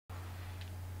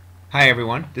Hi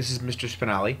everyone, this is Mr.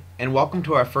 Spinelli, and welcome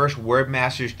to our first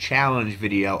Wordmasters Challenge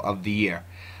video of the year.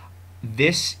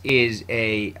 This is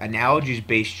a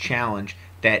analogies-based challenge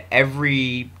that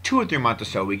every 2 or 3 months or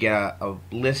so we get a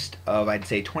list of, I'd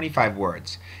say, 25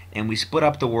 words, and we split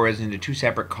up the words into two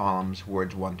separate columns,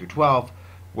 words 1 through 12,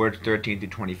 words 13 through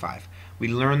 25. We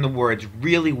learn the words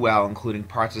really well, including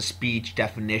parts of speech,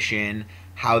 definition,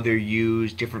 how they're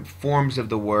used, different forms of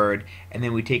the word, and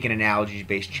then we take an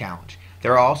analogies-based challenge.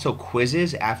 There are also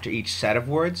quizzes after each set of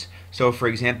words. So for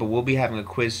example, we'll be having a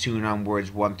quiz soon on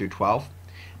words 1 through 12.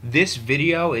 This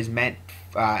video is meant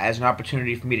as an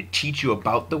opportunity for me to teach you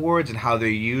about the words and how they're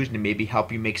used and maybe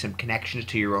help you make some connections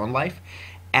to your own life.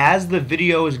 As the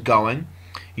video is going,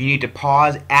 you need to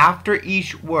pause after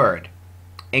each word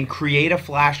and create a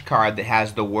flashcard that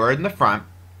has the word in the front,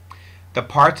 the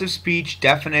parts of speech,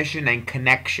 definition, and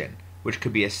connection, which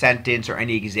could be a sentence or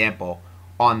any example,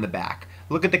 on the back.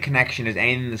 Look at the connection as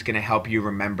anything that's going to help you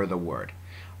remember the word.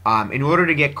 In order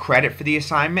to get credit for the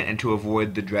assignment and to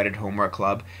avoid the dreaded homework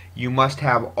club, you must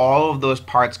have all of those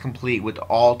parts complete with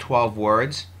all 12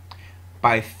 words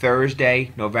by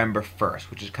Thursday, November 1st,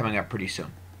 which is coming up pretty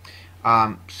soon.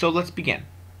 So let's begin.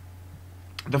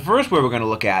 The first word we're going to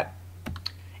look at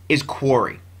is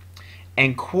quarry.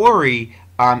 And quarry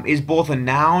is both a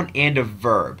noun and a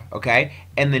verb, okay?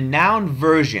 And the noun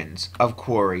versions of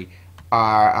quarry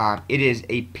are it is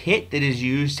a pit that is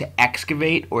used to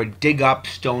excavate or dig up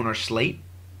stone or slate,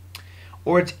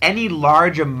 or it's any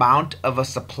large amount of a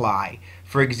supply.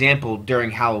 For example,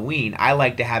 during Halloween, I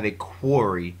like to have a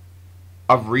quarry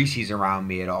of Reese's around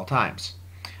me at all times.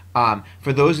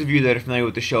 For those of you that are familiar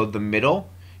with the show The Middle,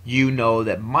 you know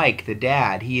that Mike, the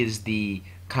dad, he is the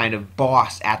kind of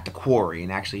boss at the quarry.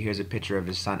 And actually, here's a picture of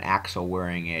his son Axel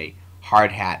wearing a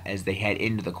hard hat as they head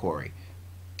into the quarry.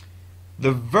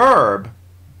 The verb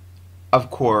of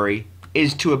quarry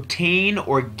is to obtain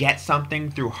or get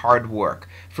something through hard work.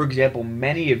 For example,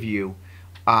 many of you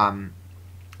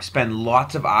spend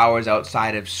lots of hours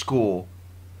outside of school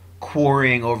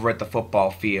quarrying over at the football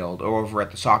field or over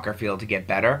at the soccer field to get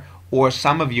better. Or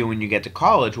some of you, when you get to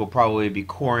college, will probably be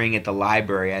quarrying at the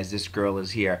library, as this girl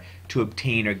is here, to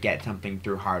obtain or get something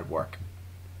through hard work.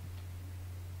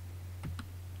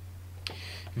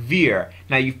 Veer.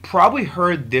 Now you've probably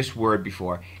heard this word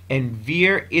before, and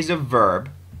veer is a verb,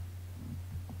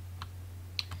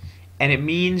 and it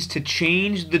means to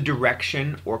change the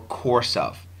direction or course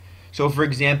of. So for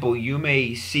example, you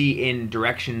may see in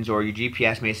directions, or your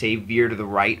GPS may say veer to the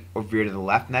right or veer to the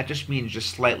left, and that just means just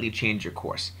slightly change your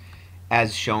course,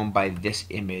 as shown by this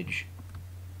image.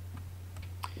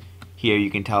 Here you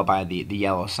can tell by the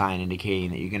yellow sign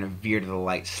indicating that you're going to veer to the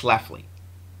right slightly.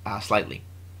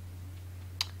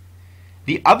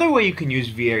 The other way you can use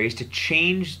veer is to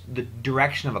change the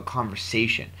direction of a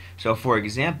conversation. So for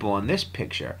example, in this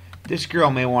picture, this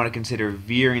girl may want to consider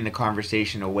veering the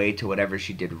conversation away to whatever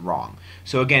she did wrong.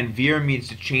 So again, veer means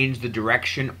to change the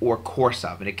direction or course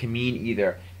of, and it can mean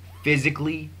either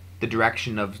physically the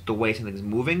direction of the way something's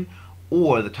moving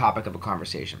or the topic of a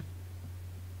conversation.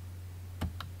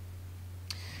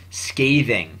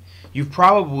 Scathing. You've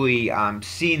probably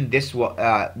seen this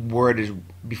word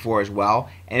before as well,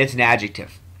 and it's an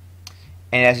adjective.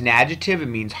 And as an adjective, it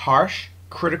means harsh,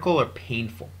 critical, or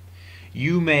painful.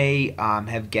 You may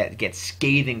get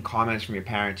scathing comments from your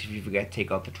parents if you forget to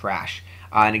take out the trash.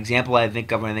 An example I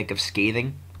think of when I think of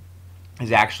scathing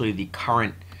is actually the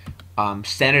current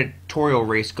senatorial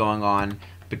race going on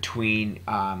between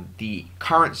the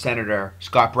current Senator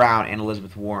Scott Brown and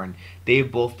Elizabeth Warren. They've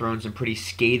both thrown some pretty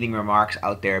scathing remarks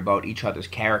out there about each other's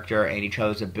character and each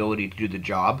other's ability to do the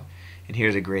job. And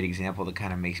here's a great example that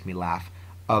kind of makes me laugh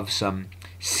of some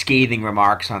scathing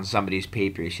remarks on somebody's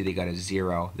paper. You see they got a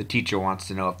 0. The teacher wants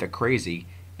to know if they're crazy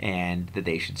and that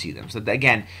they should see them. So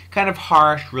again, kind of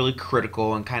harsh, really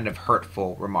critical, and kind of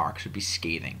hurtful remarks would be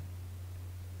scathing.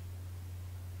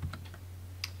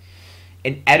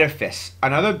 An edifice,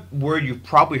 another word you've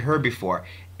probably heard before,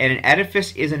 and an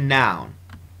edifice is a noun,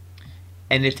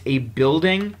 and it's a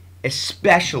building,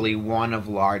 especially one of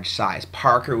large size.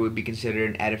 Parker would be considered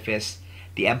an edifice.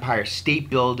 The Empire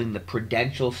State Building, the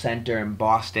Prudential Center in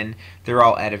Boston, they're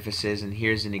all edifices, and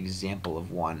here's an example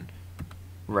of one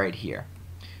right here.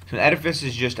 So an edifice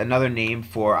is just another name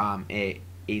for a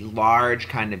large,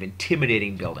 kind of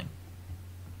intimidating building.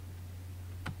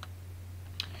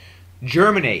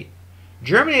 Germinate.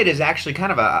 Germinate is actually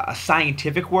kind of a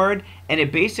scientific word, and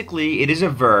it is a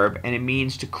verb, and it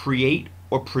means to create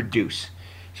or produce.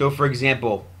 So for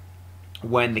example,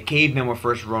 when the cavemen were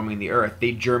first roaming the earth,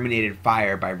 they germinated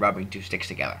fire by rubbing two sticks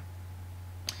together.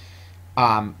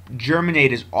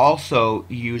 Germinate is also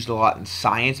used a lot in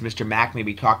science. Mr. Mack may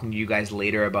be talking to you guys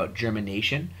later about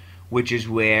germination, which is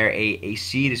where a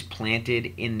seed is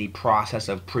planted in the process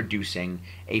of producing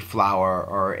a flower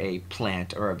or a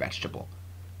plant or a vegetable.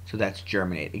 So that's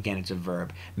germinate. Again, it's a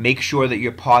verb. Make sure that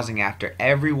you're pausing after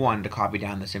every one to copy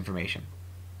down this information.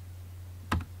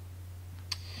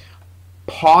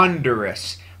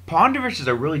 Ponderous. Ponderous is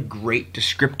a really great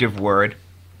descriptive word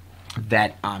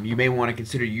that you may want to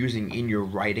consider using in your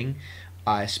writing,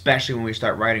 especially when we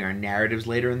start writing our narratives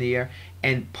later in the year.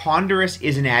 And ponderous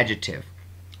is an adjective.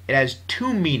 It has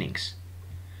two meanings.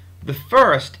 The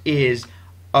first is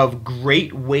of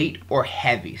great weight or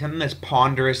heavy. Something that's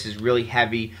ponderous is really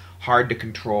heavy, hard to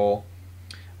control.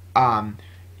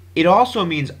 It also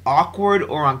means awkward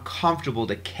or uncomfortable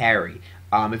to carry.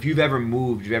 If you've ever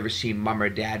moved, you've ever seen mom or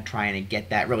dad trying to get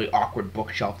that really awkward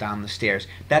bookshelf down the stairs,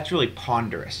 that's really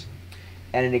ponderous.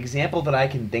 And an example that I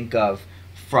can think of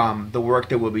from the work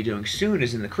that we'll be doing soon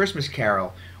is in the Christmas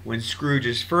Carol, when Scrooge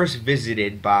is first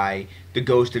visited by the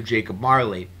ghost of Jacob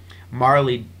Marley.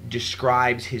 Marley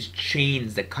describes his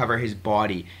chains that cover his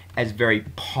body as very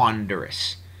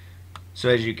ponderous. So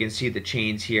as you can see, the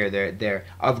chains here, they're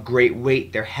of great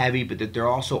weight, they're heavy, but they're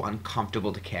also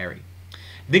uncomfortable to carry.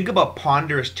 Think about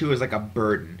ponderous too as like a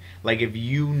burden. Like if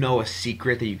you know a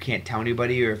secret that you can't tell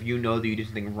anybody, or if you know that you did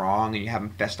something wrong and you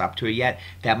haven't fessed up to it yet,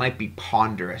 that might be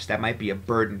ponderous. That might be a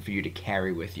burden for you to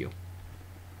carry with you.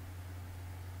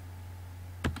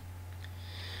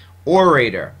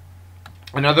 Orator.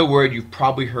 Another word you've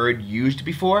probably heard used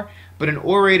before, but an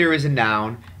orator is a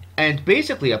noun, and it's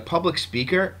basically a public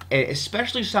speaker,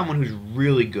 especially someone who's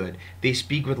really good. They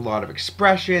speak with a lot of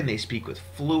expression, they speak with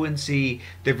fluency,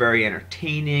 they're very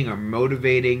entertaining or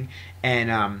motivating,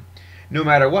 and no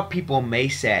matter what people may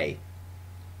say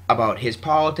about his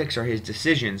politics or his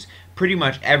decisions, pretty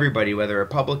much everybody, whether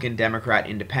Republican, Democrat,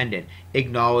 Independent,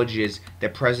 acknowledges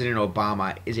that President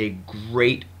Obama is a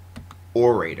great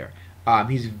orator.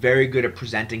 He's very good at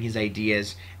presenting his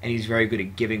ideas, and he's very good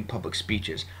at giving public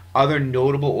speeches. Other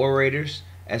notable orators,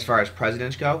 as far as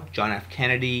presidents go, John F.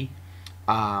 Kennedy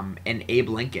and Abe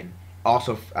Lincoln,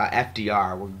 also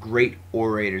FDR, were great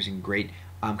orators and great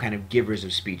kind of givers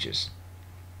of speeches.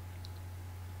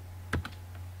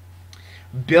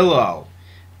 Billow.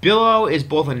 Billow is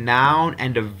both a noun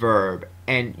and a verb,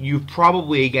 and you've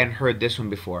probably again heard this one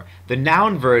before. The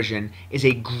noun version is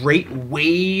a great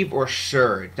wave or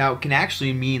surge. Now it can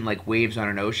actually mean like waves on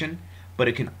an ocean, but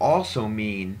it can also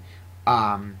mean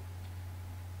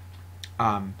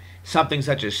something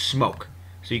such as smoke.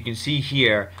 So you can see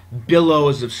here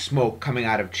billows of smoke coming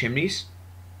out of chimneys.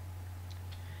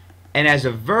 And as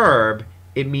a verb,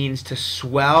 it means to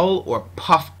swell or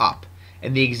puff up.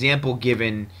 And the example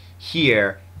given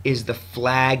here is the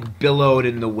flag billowed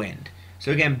in the wind.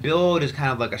 So again, billowed is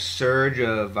kind of like a surge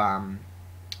of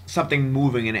something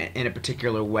moving in a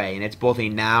particular way, and it's both a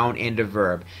noun and a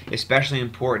verb. Especially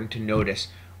important to notice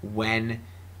when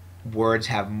words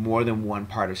have more than one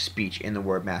part of speech in the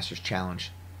Word Masters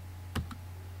Challenge.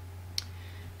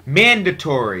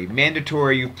 Mandatory.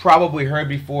 Mandatory, you've probably heard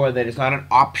before that it's not an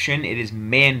option, it is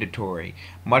mandatory.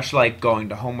 Much like going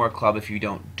to homework club if you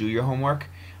don't do your homework.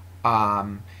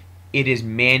 It is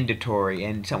mandatory.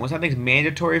 And when something's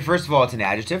mandatory, first of all, it's an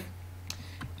adjective.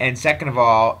 And second of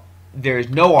all, there's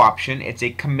no option. It's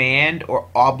a command or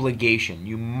obligation.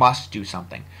 You must do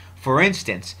something. For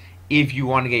instance, if you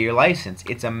want to get your license,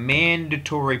 it's a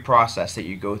mandatory process that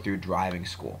you go through driving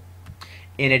school.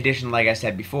 In addition, like I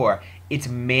said before, it's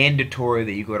mandatory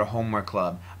that you go to homework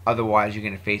club. Otherwise, you're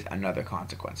going to face another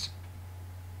consequence.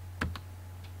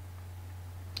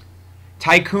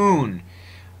 Tycoon.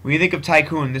 When you think of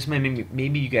tycoon, this may make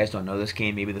maybe you guys don't know this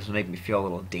game. Maybe this will make me feel a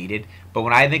little dated. But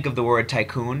when I think of the word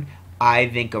tycoon, I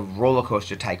think of roller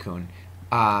coaster tycoon.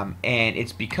 And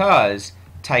it's because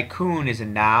tycoon is a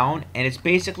noun, and it's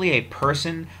basically a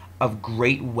person of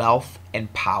great wealth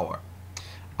and power.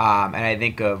 And I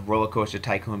think of roller coaster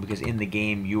tycoon because in the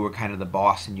game you were kind of the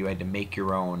boss and you had to make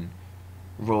your own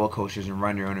roller coasters and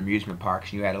run your own amusement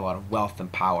parks, and you had a lot of wealth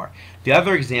and power. The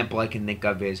other example I can think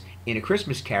of is in A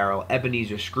Christmas Carol,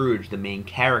 Ebenezer Scrooge, the main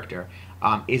character,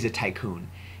 is a tycoon.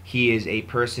 He is a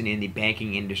person in the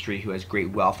banking industry who has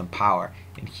great wealth and power.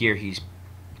 And here he's,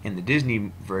 in the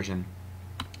Disney version,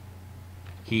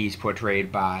 he's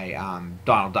portrayed by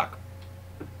Donald Duck.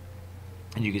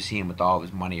 And you can see him with all of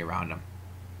his money around him.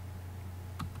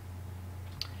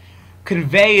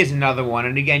 Convey is another one,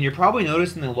 and again, you're probably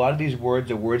noticing that a lot of these words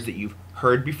are words that you've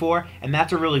heard before, and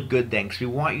that's a really good thing, because we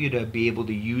want you to be able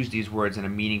to use these words in a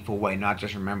meaningful way, not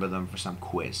just remember them for some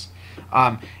quiz.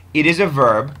 It is a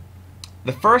verb.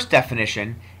 The first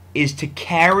definition is to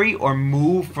carry or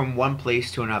move from one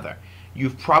place to another.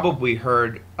 You've probably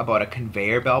heard about a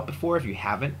conveyor belt before. If you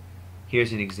haven't,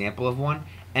 here's an example of one.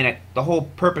 And the whole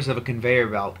purpose of a conveyor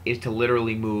belt is to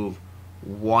literally move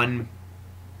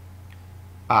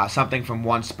something from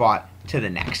one spot to the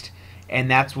next. And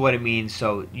that's what it means.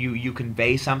 So you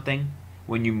convey something.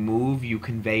 When you move, you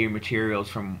convey your materials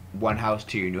from one house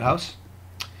to your new house.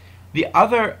 The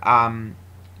other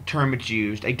term it's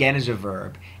used, again as a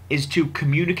verb, is to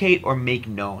communicate or make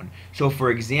known. So for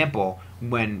example,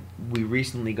 when we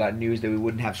recently got news that we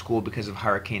wouldn't have school because of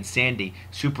Hurricane Sandy,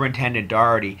 Superintendent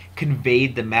Doherty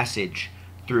conveyed the message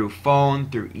through phone,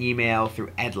 through email,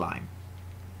 through Edline.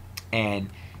 And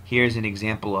here's an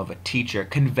example of a teacher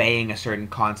conveying a certain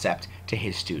concept to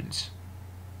his students.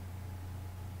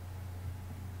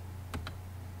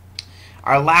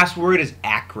 Our last word is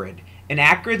acrid. And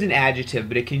acrid is an adjective,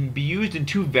 but it can be used in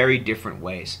two very different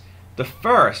ways. The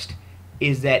first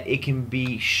is that it can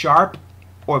be sharp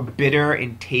or bitter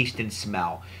in taste and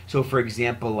smell. So for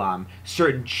example,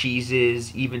 certain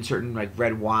cheeses, even certain like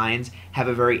red wines, have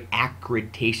a very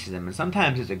acrid taste to them. And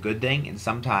sometimes it's a good thing, and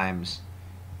sometimes,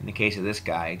 in the case of this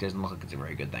guy, it doesn't look like it's a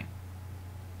very good thing.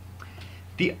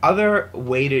 The other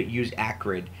way to use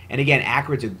acrid, and again,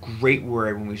 acrid is a great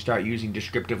word when we start using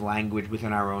descriptive language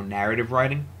within our own narrative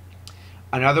writing.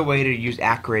 Another way to use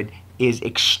acrid is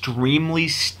extremely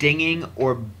stinging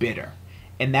or bitter.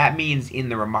 And that means in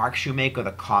the remarks you make or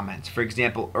the comments. For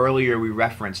example, earlier we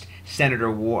referenced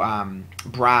Senator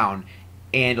Brown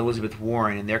and Elizabeth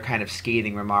Warren and their kind of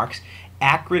scathing remarks.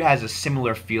 Acrid has a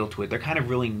similar feel to it. They're kind of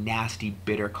really nasty,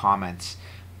 bitter comments.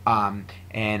 And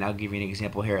I'll give you an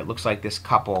example here. It looks like this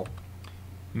couple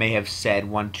may have said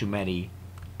one too many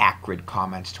acrid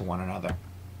comments to one another.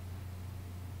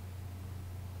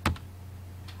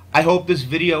 I hope this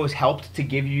video has helped to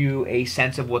give you a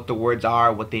sense of what the words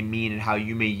are, what they mean, and how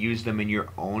you may use them in your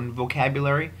own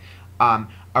vocabulary. A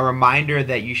reminder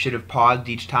that you should have paused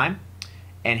each time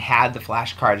and had the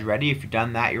flashcards ready. If you've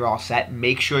done that, you're all set.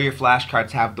 Make sure your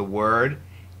flashcards have the word,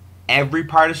 every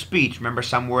part of speech. Remember,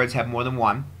 some words have more than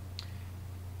one.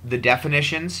 The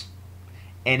definitions,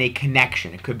 and a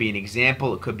connection. It could be an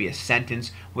example, it could be a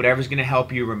sentence, whatever's going to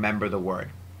help you remember the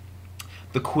word.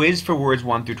 The quiz for words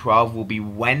 1 through 12 will be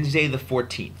Wednesday the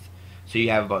 14th. So you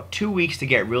have about 2 weeks to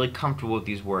get really comfortable with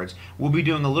these words. We'll be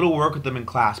doing a little work with them in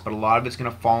class, but a lot of it's going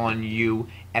to fall on you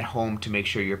at home to make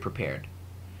sure you're prepared.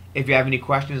 If you have any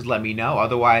questions, let me know.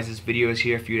 Otherwise, this video is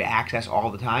here for you to access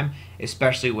all the time,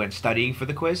 especially when studying for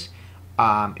the quiz.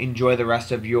 Enjoy the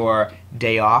rest of your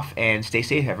day off and stay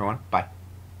safe, everyone. Bye.